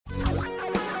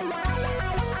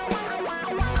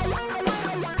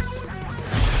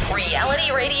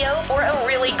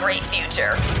great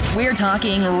future. We're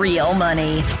talking real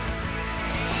money.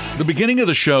 The beginning of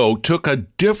the show took a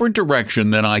different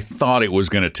direction than I thought it was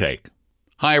going to take.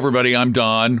 Hi, everybody. I'm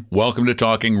Don. Welcome to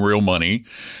Talking Real Money.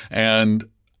 And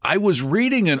I was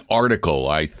reading an article.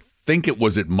 I think it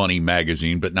was at Money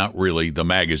Magazine, but not really the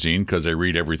magazine because I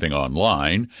read everything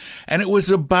online. And it was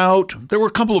about, there were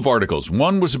a couple of articles.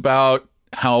 One was about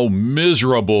how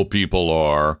miserable people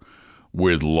are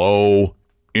with low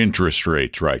interest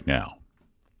rates right now.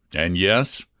 And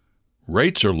yes,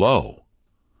 rates are low.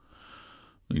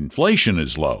 Inflation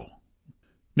is low.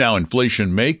 Now,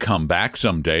 inflation may come back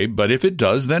someday, but if it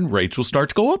does, then rates will start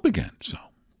to go up again. So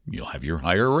you'll have your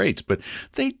higher rates, but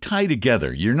they tie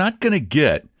together. You're not going to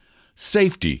get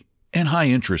safety and high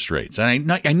interest rates.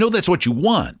 And I know that's what you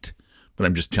want, but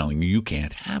I'm just telling you, you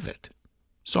can't have it.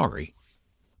 Sorry.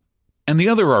 And the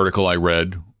other article I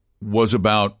read was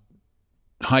about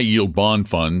high yield bond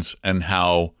funds and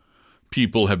how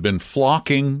people have been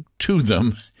flocking to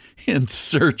them in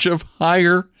search of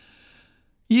higher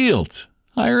yields,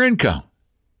 higher income.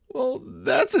 Well,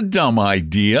 that's a dumb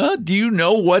idea. Do you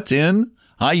know what's in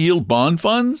high yield bond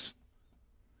funds?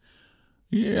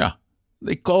 Yeah,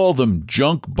 they call them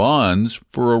junk bonds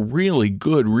for a really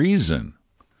good reason.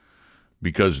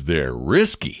 Because they're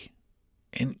risky.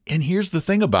 And here's the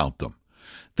thing about them.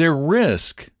 Their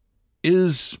risk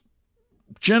is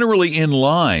generally in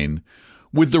line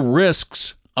with the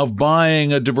risks of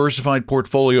buying a diversified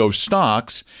portfolio of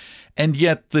stocks, and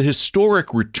yet the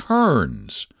historic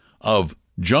returns of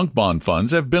junk bond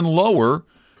funds have been lower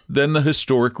than the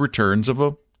historic returns of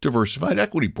a diversified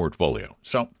equity portfolio.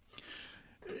 So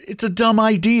it's a dumb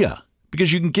idea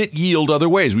because you can get yield other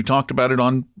ways. We talked about it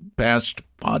on past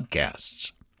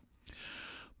podcasts.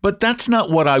 But that's not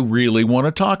what I really want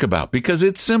to talk about because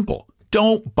it's simple.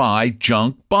 Don't buy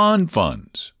junk bond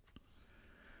funds.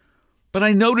 But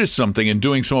I noticed something in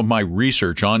doing some of my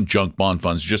research on junk bond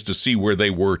funds just to see where they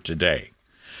were today.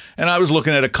 And I was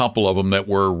looking at a couple of them that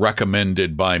were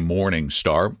recommended by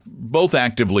Morningstar, both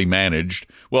actively managed.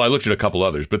 Well, I looked at a couple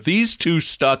others, but these two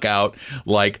stuck out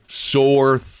like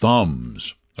sore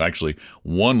thumbs. Actually,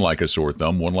 one like a sore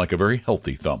thumb, one like a very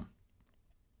healthy thumb.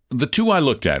 The two I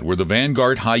looked at were the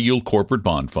Vanguard High Yield Corporate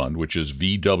Bond Fund, which is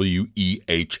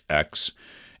VWEHX,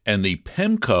 and the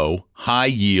PIMCO High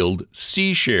Yield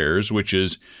C Shares, which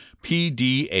is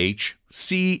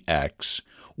PDHCX.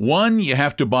 One you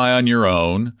have to buy on your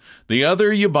own. The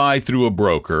other you buy through a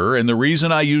broker. And the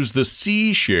reason I use the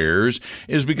C shares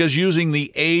is because using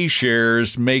the A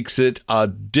shares makes it a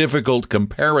difficult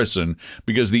comparison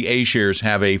because the A shares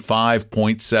have a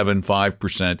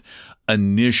 5.75%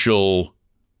 initial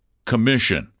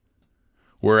commission,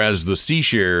 whereas the C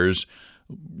shares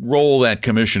roll that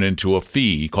commission into a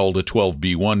fee called a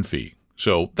 12B1 fee.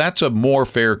 So that's a more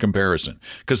fair comparison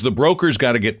because the broker's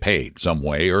got to get paid some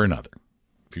way or another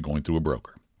if you're going through a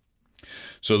broker.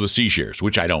 So the C shares,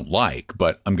 which I don't like,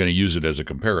 but I'm going to use it as a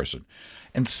comparison.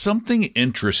 And something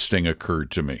interesting occurred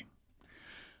to me.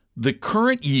 The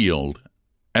current yield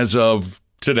as of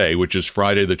today, which is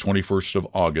Friday, the 21st of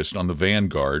August on the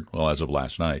Vanguard, well, as of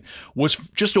last night, was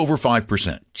just over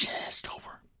 5%. Just over.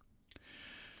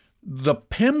 The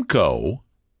PIMCO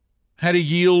had a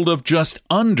yield of just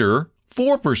under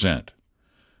 4%.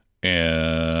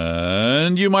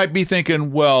 And you might be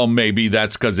thinking, well, maybe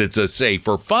that's because it's a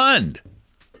safer fund.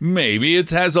 Maybe it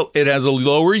has a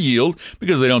lower yield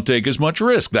because they don't take as much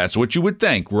risk. That's what you would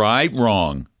think, right?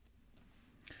 Wrong.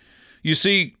 You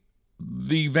see,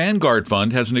 the Vanguard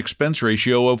fund has an expense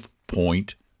ratio of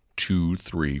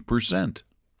 0.23%,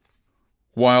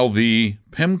 while the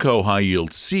PIMCO High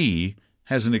Yield C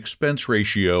has an expense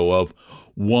ratio of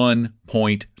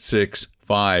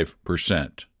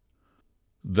 1.65%.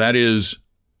 That is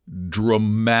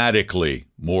dramatically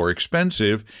more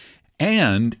expensive,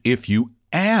 and if you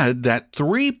add that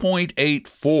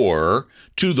 3.84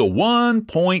 to the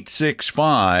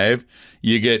 1.65,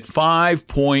 you get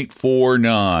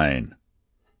 5.49.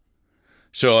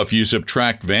 So if you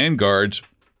subtract Vanguard's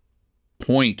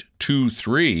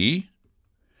 0.23,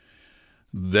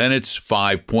 then it's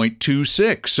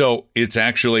 5.26. So it's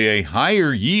actually a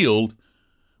higher yield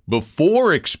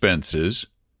before expenses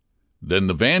than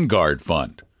the Vanguard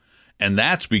fund. And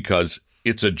that's because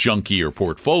it's a junkier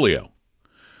portfolio.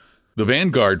 The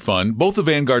Vanguard fund, both the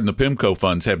Vanguard and the PIMCO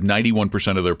funds have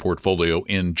 91% of their portfolio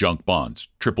in junk bonds,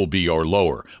 triple B or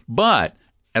lower. But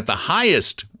at the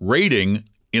highest rating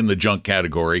in the junk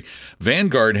category,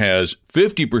 Vanguard has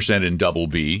 50% in double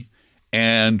B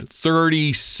and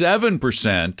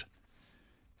 37%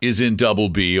 is in double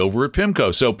B over at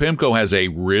PIMCO. So PIMCO has a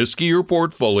riskier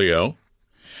portfolio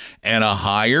and a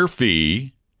higher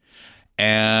fee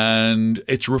and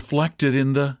it's reflected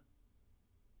in the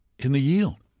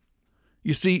yield.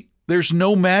 You see, there's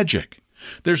no magic.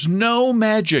 There's no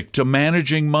magic to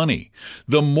managing money.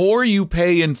 The more you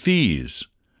pay in fees,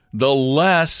 the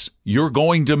less you're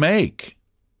going to make.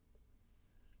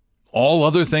 All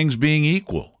other things being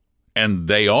equal. And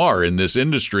they are in this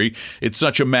industry. It's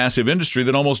such a massive industry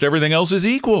that almost everything else is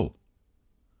equal.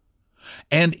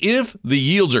 And if the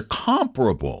yields are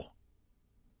comparable,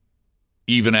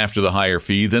 even after the higher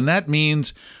fee, then that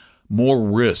means more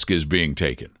risk is being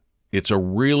taken. It's a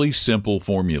really simple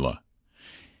formula.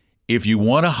 If you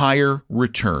want a higher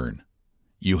return,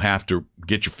 you have to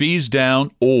get your fees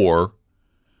down or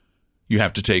you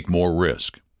have to take more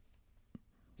risk.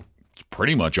 It's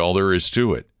pretty much all there is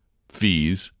to it.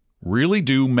 Fees really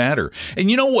do matter. And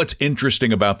you know what's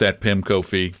interesting about that PIMCO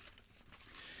fee?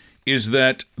 Is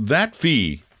that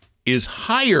fee is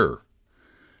higher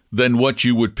than what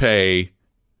you would pay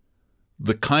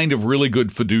the kind of really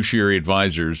good fiduciary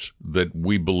advisors that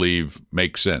we believe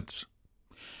make sense.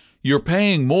 You're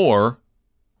paying more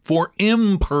for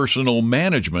impersonal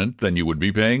management than you would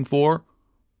be paying for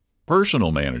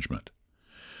personal management.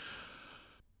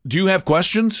 Do you have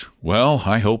questions? Well,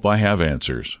 I hope I have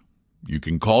answers. You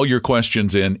can call your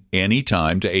questions in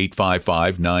anytime to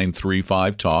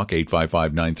 855-935-TALK,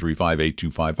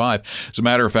 855-935-8255. As a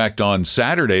matter of fact, on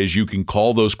Saturdays, you can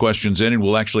call those questions in and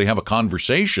we'll actually have a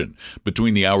conversation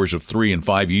between the hours of 3 and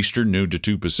 5 Eastern, noon to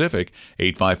 2 Pacific,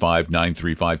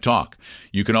 855-935-TALK.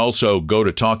 You can also go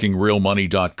to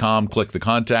talkingrealmoney.com, click the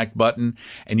contact button,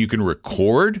 and you can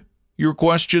record your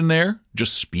question there.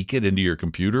 Just speak it into your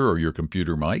computer or your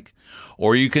computer mic,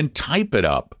 or you can type it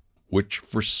up, which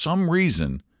for some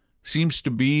reason seems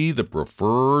to be the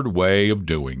preferred way of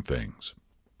doing things.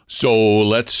 So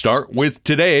let's start with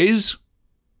today's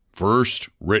first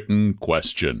written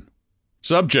question.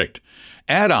 Subject: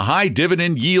 add a high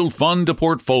dividend yield fund to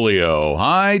portfolio.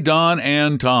 Hi, Don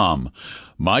and Tom.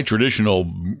 My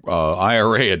traditional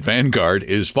IRA at Vanguard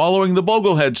is following the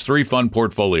Bogleheads 3-fund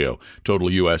portfolio: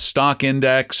 total U.S. stock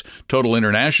index, total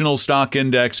international stock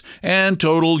index, and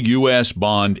total U.S.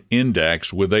 bond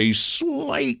index with a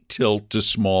slight tilt to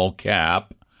small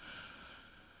cap.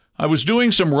 I was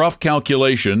doing some rough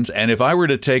calculations, and if I were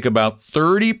to take about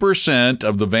 30%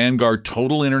 of the Vanguard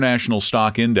total international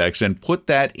stock index and put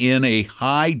that in a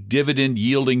high dividend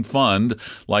yielding fund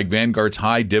like Vanguard's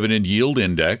high dividend yield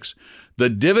index, the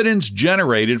dividends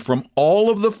generated from all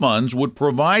of the funds would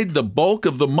provide the bulk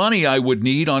of the money I would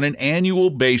need on an annual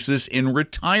basis in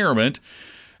retirement,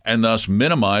 and thus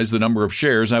minimize the number of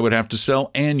shares I would have to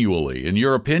sell annually. In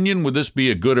your opinion, would this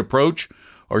be a good approach,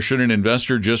 or should an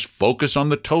investor just focus on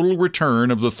the total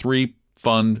return of the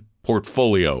 3-fund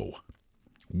portfolio?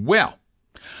 Well,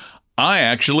 I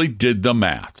actually did the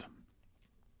math.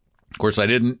 Of course, I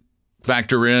didn't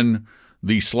factor in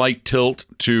the slight tilt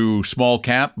to small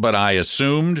cap, but I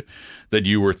assumed that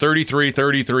you were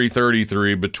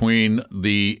 33 between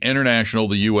the international,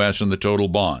 the U.S., and the total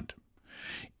bond.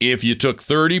 If you took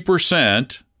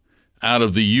 30% out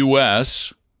of the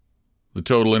U.S., the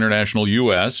total international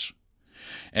U.S.,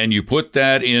 and you put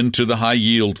that into the high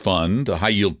yield fund, the high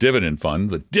yield dividend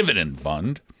fund, the dividend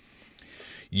fund,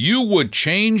 you would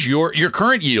change your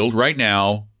current yield right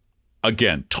now.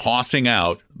 Again, tossing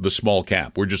out the small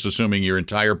cap. We're just assuming your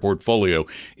entire portfolio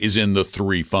is in the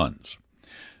 3 funds.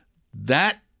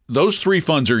 Those 3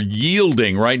 funds are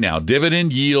yielding right now,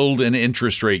 dividend yield and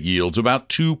interest rate yields, about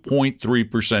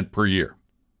 2.3% per year,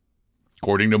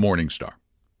 according to Morningstar.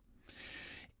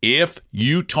 If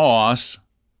you toss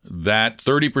that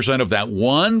 30% of that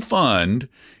one fund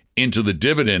into the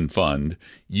dividend fund,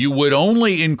 you would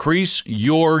only increase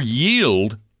your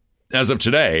yield as of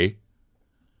today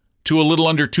to a little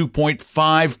under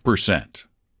 2.5%.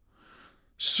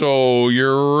 So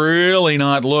you're really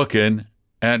not looking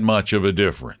at much of a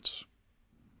difference.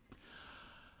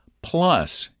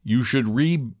 Plus, you should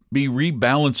be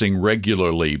rebalancing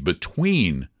regularly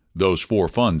between those 4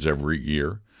 funds every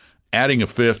year. Adding a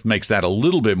 5th makes that a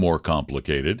little bit more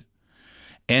complicated.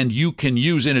 And you can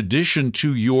use, in addition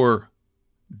to your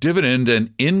dividend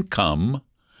and income,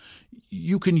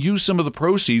 you can use some of the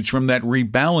proceeds from that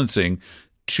rebalancing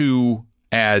to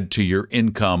add to your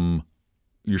income,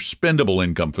 your spendable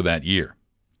income for that year.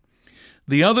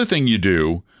 The other thing you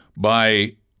do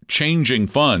by changing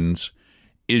funds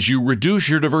is you reduce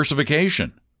your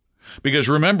diversification. Because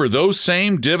remember, those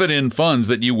same dividend funds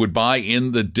that you would buy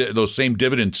in those same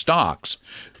dividend stocks,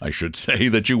 I should say,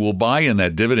 that you will buy in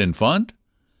that dividend fund,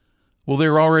 well,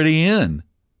 they're already in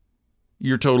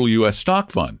your total U.S.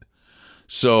 stock fund.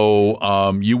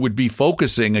 So you would be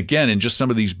focusing, again, in just some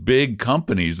of these big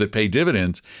companies that pay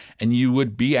dividends, and you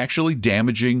would be actually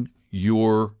damaging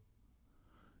your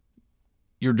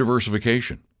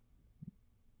diversification.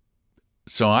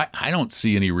 So I don't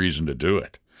see any reason to do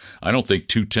it. I don't think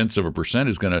 0.2%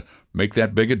 is going to make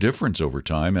that big a difference over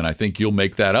time. And I think you'll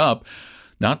make that up,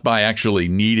 not by actually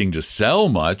needing to sell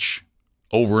much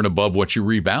over and above what you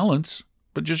rebalance,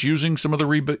 but just using some of the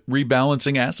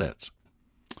rebalancing assets.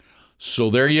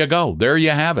 So there you go. There you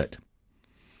have it.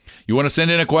 You want to send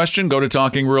in a question? Go to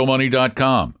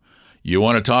talkingrealmoney.com. You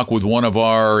want to talk with one of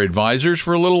our advisors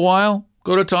for a little while?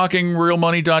 Go to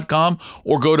talkingrealmoney.com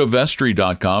or go to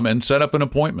vestry.com and set up an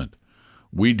appointment.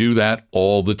 We do that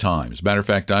all the time. As a matter of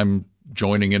fact, I'm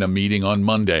joining in a meeting on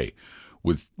Monday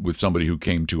with somebody who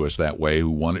came to us that way,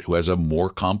 who has a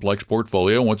more complex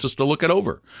portfolio and wants us to look it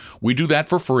over. We do that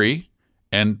for free,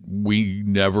 and we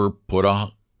never put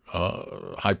a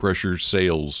high-pressure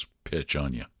sales pitch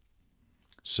on you.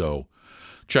 So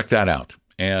check that out.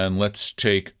 And let's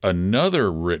take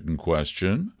another written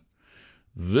question.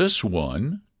 This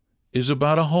one is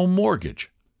about a home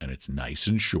mortgage, and it's nice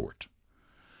and short.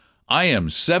 I am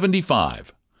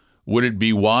 75. Would it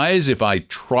be wise if I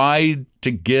tried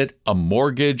to get a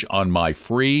mortgage on my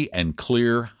free and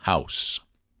clear house?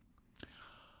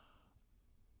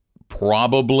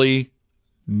 Probably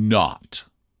not.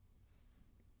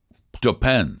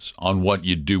 Depends on what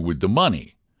you do with the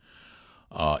money.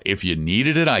 If you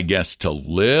needed it, I guess, to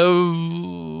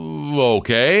live,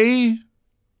 okay.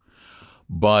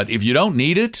 But if you don't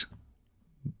need it,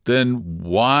 then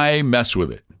why mess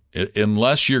with it?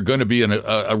 Unless you're going to be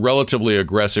a relatively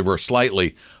aggressive or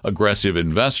slightly aggressive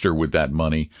investor with that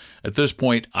money. At this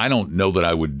point, I don't know that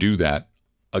I would do that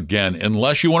again,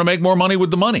 unless you want to make more money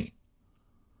with the money.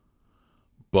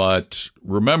 But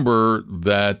remember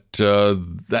that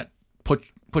that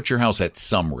put your house at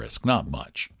some risk, not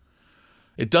much.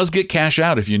 It does get cash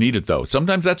out if you need it, though.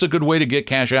 Sometimes that's a good way to get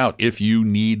cash out if you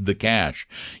need the cash.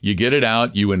 You get it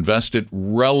out, you invest it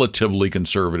relatively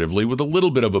conservatively with a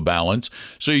little bit of a balance,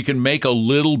 so you can make a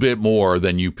little bit more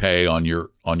than you pay on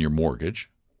your mortgage.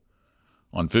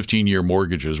 On 15-year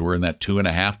mortgages, we're in that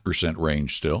 2.5%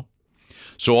 range still.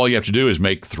 So all you have to do is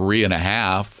make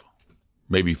 3.5%,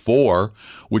 maybe 4%,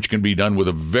 which can be done with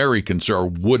a very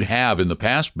would have in the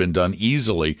past been done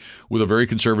easily with a very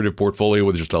conservative portfolio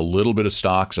with just a little bit of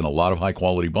stocks and a lot of high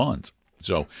quality bonds.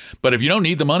 So, but if you don't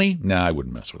need the money, I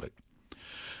wouldn't mess with it.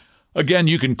 Again,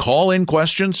 you can call in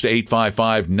questions to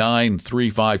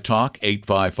 855-935-TALK,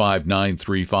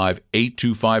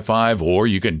 855-935-8255, or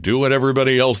you can do what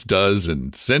everybody else does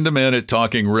and send them in at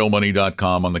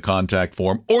talkingrealmoney.com on the contact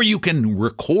form, or you can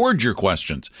record your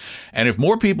questions. And if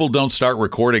more people don't start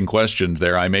recording questions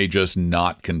there, I may just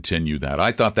not continue that.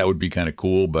 I thought that would be kind of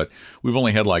cool, but we've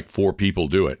only had like 4 people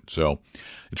do it. So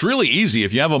it's really easy.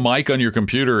 If you have a mic on your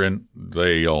computer, and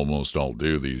they almost all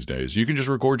do these days, you can just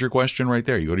record your question right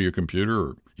there. You go to your computer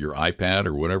or your iPad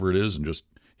or whatever it is and just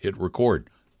hit record.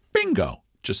 Bingo.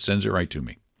 Just sends it right to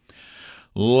me.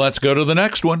 Let's go to the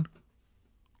next one.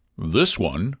 This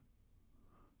one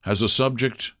has a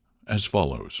subject as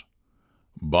follows.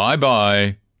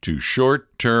 Bye-bye to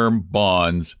short-term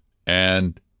bonds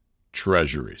and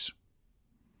treasuries.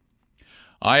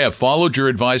 I have followed your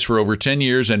advice for over 10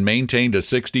 years and maintained a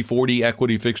 60-40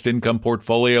 equity fixed income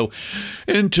portfolio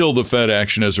until the Fed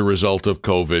action as a result of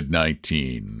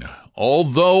COVID-19.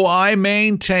 Although I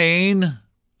maintain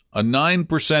a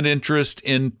 9% interest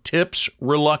in TIPS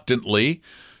reluctantly,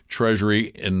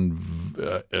 Treasury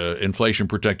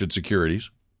inflation-protected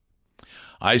securities,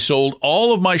 I sold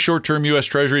all of my short-term U.S.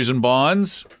 Treasuries and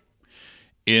bonds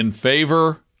in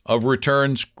favor of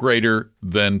returns greater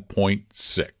than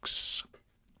 0.6.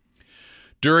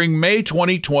 During May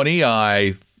 2020,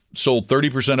 I sold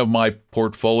 30% of my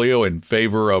portfolio in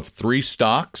favor of 3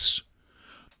 stocks: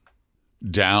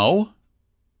 Dow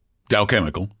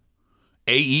Chemical,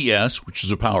 AES, which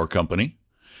is a power company,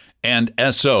 and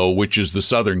SO, which is the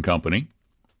Southern Company,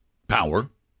 power,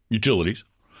 utilities.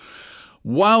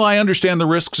 While I understand the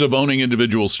risks of owning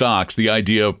individual stocks, the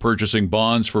idea of purchasing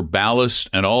bonds for ballast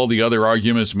and all the other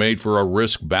arguments made for a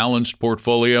risk-balanced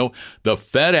portfolio, the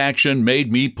Fed action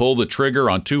made me pull the trigger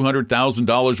on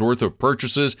 $200,000 worth of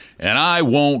purchases, and I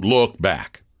won't look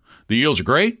back. The yields are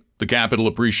great. The capital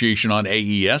appreciation on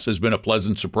AES has been a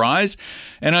pleasant surprise,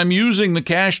 and I'm using the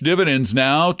cash dividends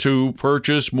now to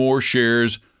purchase more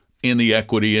shares in the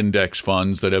equity index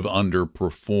funds that have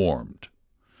underperformed.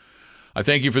 I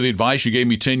thank you for the advice you gave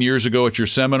me 10 years ago at your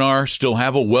seminar. Still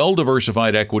have a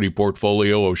well-diversified equity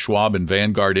portfolio of Schwab and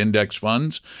Vanguard index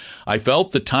funds. I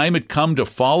felt the time had come to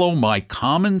follow my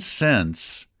common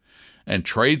sense and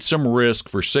trade some risk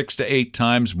for 6 to 8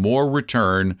 times more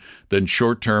return than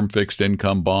short-term fixed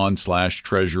income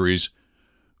bonds/treasuries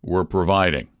were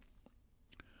providing.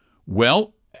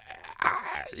 Well,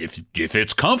 if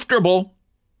it's comfortable,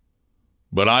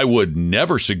 but I would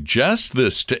never suggest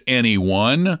this to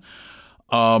anyone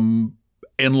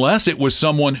unless it was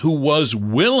someone who was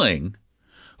willing,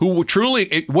 who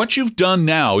truly, what you've done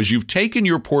now is you've taken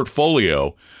your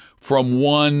portfolio from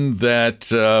one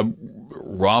that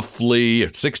roughly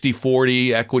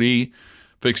 60-40 equity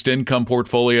fixed income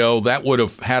portfolio, that would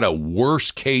have had a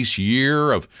worst case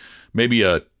year of maybe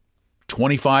a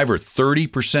 25 or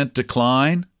 30%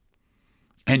 decline.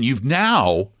 And you've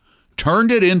now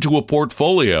turned it into a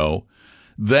portfolio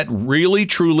that really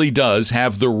truly does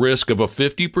have the risk of a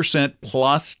 50%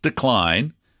 plus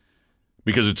decline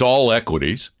because it's all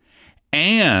equities.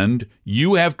 And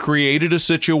you have created a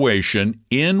situation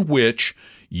in which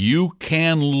you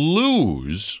can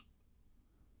lose.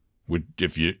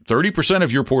 If 30%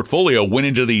 of your portfolio went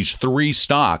into these 3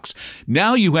 stocks,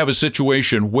 now you have a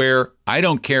situation where I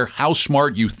don't care how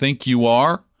smart you think you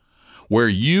are, where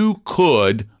you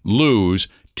could lose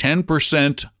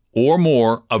 10% or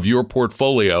more of your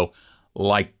portfolio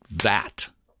like that.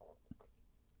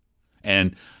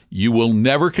 And you will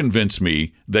never convince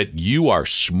me that you are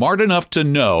smart enough to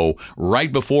know right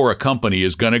before a company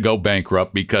is going to go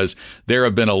bankrupt, because there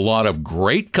have been a lot of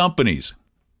great companies.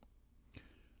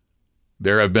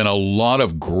 There have been a lot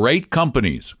of great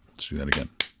companies. Let's do that again.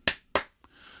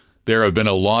 There have been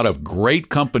a lot of great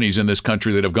companies in this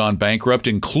country that have gone bankrupt,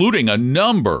 including a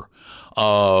number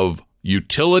of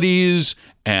utilities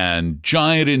and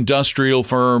giant industrial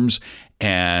firms.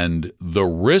 And the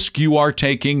risk you are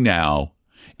taking now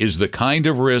is the kind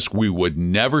of risk we would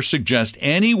never suggest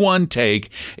anyone take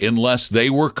unless they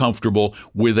were comfortable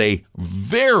with a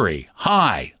very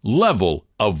high level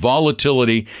of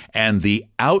volatility and the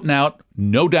out-and-out,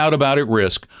 no doubt about it,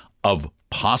 risk of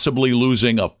possibly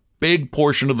losing a big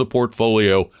portion of the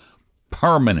portfolio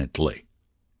permanently.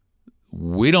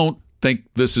 We don't think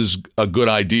this is a good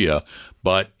idea,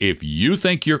 but if you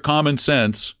think your common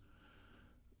sense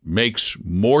makes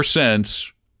more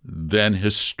sense than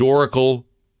historical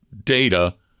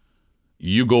data,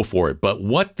 you go for it. But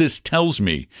what this tells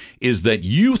me is that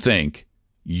you think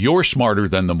you're smarter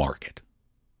than the market.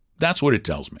 That's what it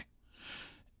tells me.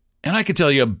 And I can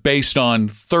tell you, based on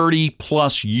 30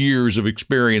 plus years of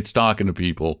experience talking to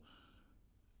people,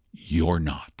 you're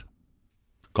not.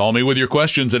 Call me with your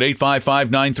questions at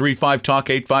 855-935-TALK,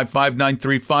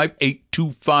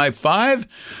 855-935-8255.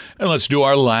 And let's do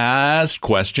our last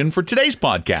question for today's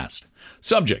podcast.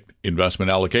 Subject: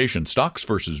 investment allocation, stocks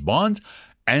versus bonds,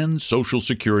 and Social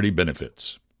Security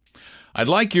benefits. I'd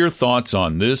like your thoughts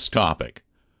on this topic.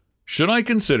 Should I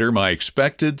consider my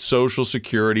expected Social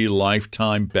Security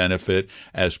lifetime benefit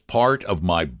as part of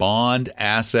my bond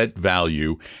asset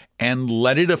value and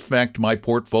let it affect my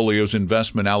portfolio's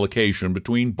investment allocation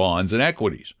between bonds and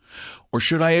equities? Or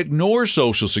should I ignore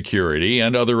Social Security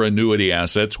and other annuity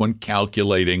assets when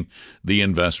calculating the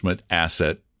investment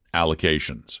asset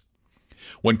allocations?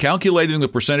 When calculating the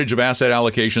percentage of asset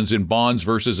allocations in bonds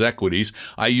versus equities,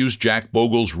 I use Jack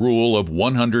Bogle's rule of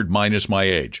 100 minus my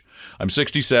age. I'm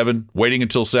 67, waiting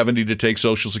until 70 to take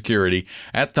Social Security.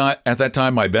 At that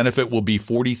time, my benefit will be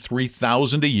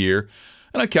 $43,000 a year,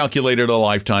 and I calculated a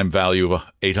lifetime value of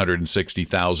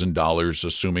 $860,000,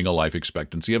 assuming a life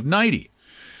expectancy of 90.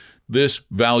 This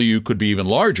value could be even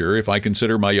larger if I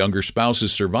consider my younger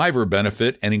spouse's survivor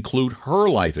benefit and include her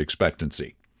life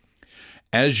expectancy.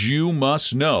 As you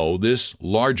must know, this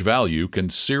large value can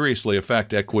seriously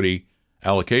affect equity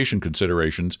allocation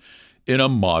considerations in a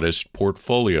modest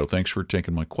portfolio. Thanks for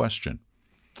taking my question.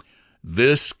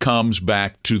 This comes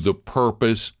back to the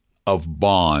purpose of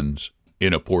bonds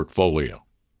in a portfolio.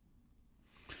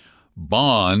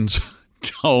 Bonds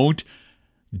don't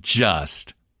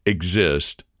just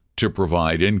exist to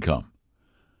provide income.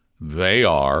 They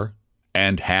are,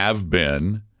 and have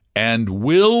been, and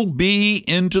will be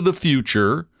into the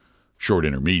future, short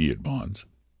intermediate bonds,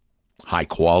 high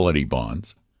quality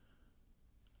bonds,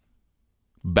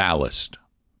 ballast,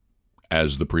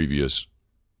 as the previous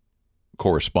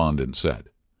correspondent said.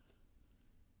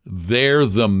 They're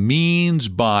the means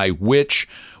by which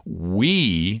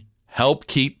we help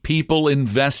keep people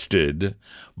invested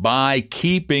by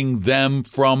keeping them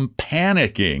from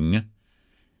panicking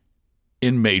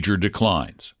in major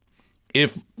declines.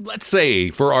 If, let's say,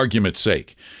 for argument's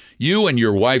sake, you and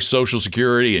your wife's Social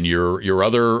Security and your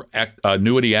other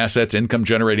annuity assets,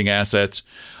 income-generating assets,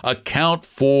 account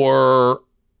for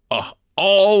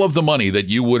all of the money that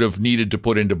you would have needed to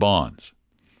put into bonds.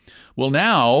 Well,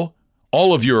 now,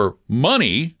 all of your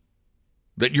money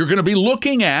that you're going to be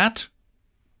looking at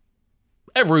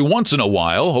every once in a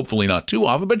while, hopefully not too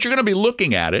often, but you're going to be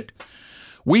looking at it.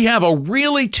 We have a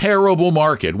really terrible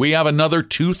market. We have another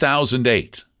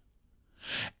 2008.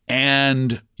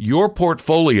 And your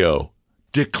portfolio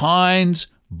declines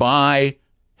by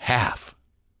half.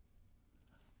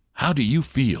 How do you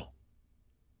feel?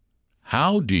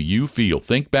 How do you feel?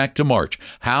 Think back to March.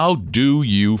 How do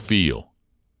you feel?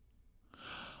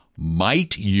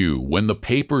 Might you, when the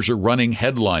papers are running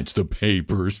headlines, the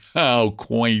papers, how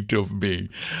quaint of me.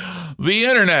 The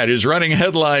internet is running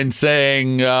headlines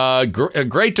saying,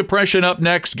 Great Depression up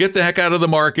next, get the heck out of the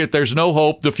market, there's no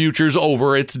hope, the future's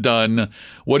over, it's done.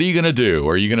 What are you going to do?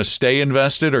 Are you going to stay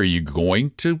invested, or are you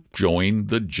going to join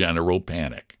the general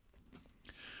panic?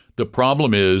 The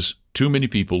problem is, too many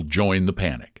people join the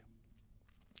panic.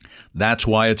 That's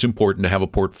why it's important to have a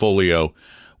portfolio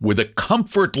with a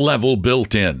comfort level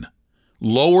built in.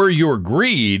 Lower your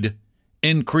greed,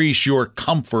 increase your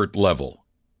comfort level.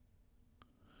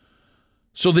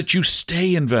 So that you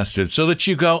stay invested, so that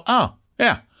you go, oh,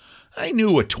 yeah, I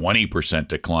knew a 20%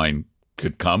 decline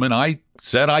could come, and I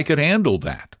said I could handle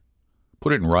that.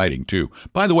 Put it in writing, too.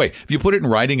 By the way, if you put it in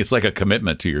writing, it's like a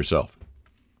commitment to yourself.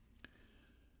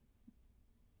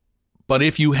 But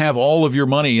if you have all of your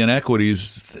money in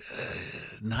equities,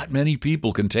 not many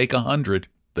people can take 100.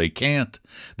 They can't.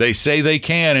 They say they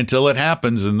can until it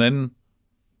happens, and then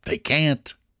they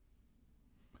can't.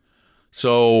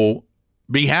 So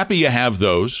be happy you have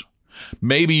those.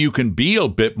 Maybe you can be a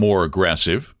bit more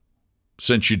aggressive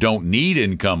since you don't need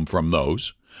income from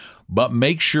those, but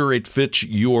make sure it fits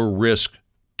your risk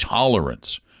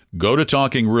tolerance. Go to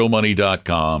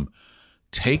TalkingRealMoney.com.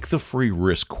 Take the free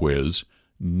risk quiz.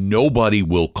 Nobody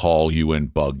will call you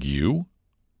and bug you.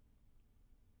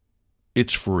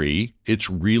 It's free. It's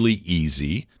really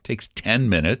easy. Takes 10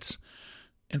 minutes.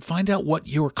 And find out what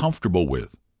you're comfortable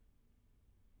with.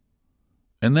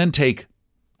 And then take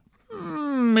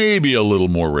maybe a little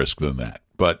more risk than that.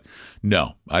 But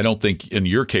no, I don't think in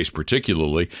your case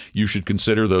particularly, you should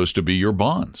consider those to be your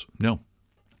bonds. No.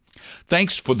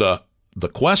 Thanks for the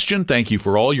question. Thank you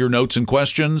for all your notes and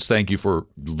questions. Thank you for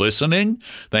listening.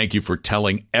 Thank you for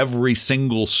telling every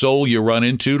single soul you run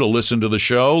into to listen to the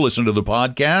show, listen to the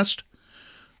podcast.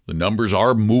 The numbers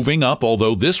are moving up,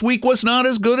 although this week was not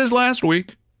as good as last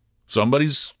week.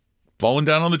 Somebody's fallen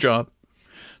down on the job.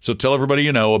 So tell everybody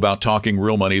you know about Talking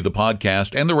Real Money, the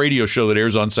podcast, and the radio show that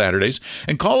airs on Saturdays.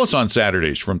 And call us on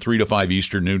Saturdays from 3 to 5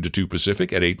 Eastern, noon to 2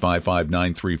 Pacific at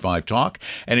 855-935-TALK.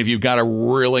 And if you've got a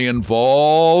really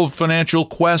involved financial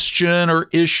question or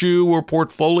issue or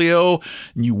portfolio,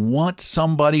 and you want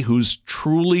somebody who's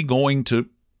truly going to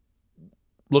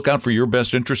look out for your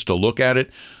best interest to look at it,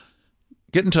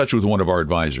 get in touch with one of our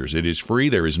advisors. It is free.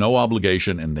 There is no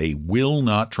obligation, and they will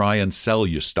not try and sell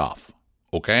you stuff.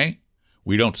 Okay?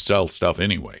 We don't sell stuff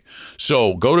anyway.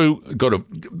 So go to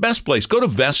best place. Go to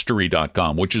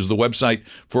Vestory.com, which is the website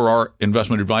for our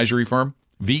investment advisory firm,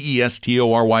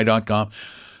 Vestory.com.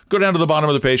 Go down to the bottom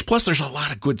of the page. Plus, there's a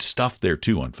lot of good stuff there,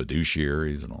 too, on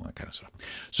fiduciaries and all that kind of stuff.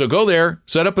 So go there,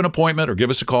 set up an appointment, or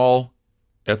give us a call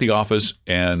at the office,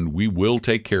 and we will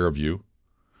take care of you.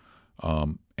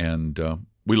 And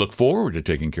we look forward to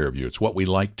taking care of you. It's what we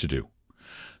like to do.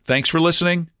 Thanks for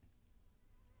listening.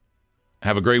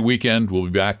 Have a great weekend. We'll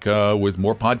be back with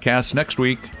more podcasts next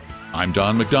week. I'm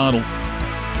Don McDonald.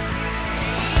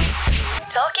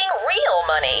 Talking Real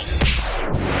Money.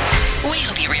 We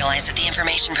hope you realize that the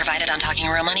information provided on Talking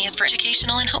Real Money is for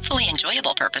educational and hopefully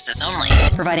enjoyable purposes only.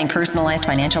 Providing personalized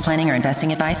financial planning or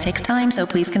investing advice takes time, so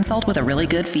please consult with a really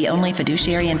good fee-only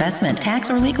fiduciary investment, tax,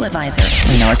 or legal advisor.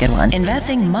 We know a good one.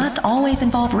 Investing must always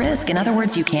involve risk. In other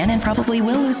words, you can and probably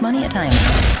will lose money at times.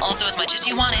 Also, as much as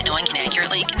you want it, no one can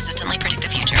accurately, consistently predict the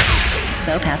future.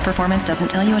 So past performance doesn't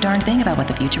tell you a darn thing about what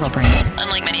the future will bring.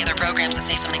 Unlike many other programs that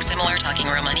say something similar, Talking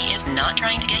Real Money is not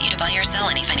trying to get you to buy or sell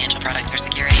any financial products or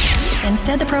securities.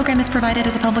 Instead, the program is provided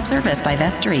as a public service by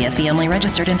Vestory, a fee-only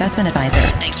registered investment advisor.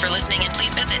 Thanks for listening, and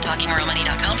please visit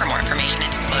TalkingRealMoney.com for more information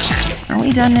and disclosures. Are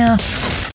we done now?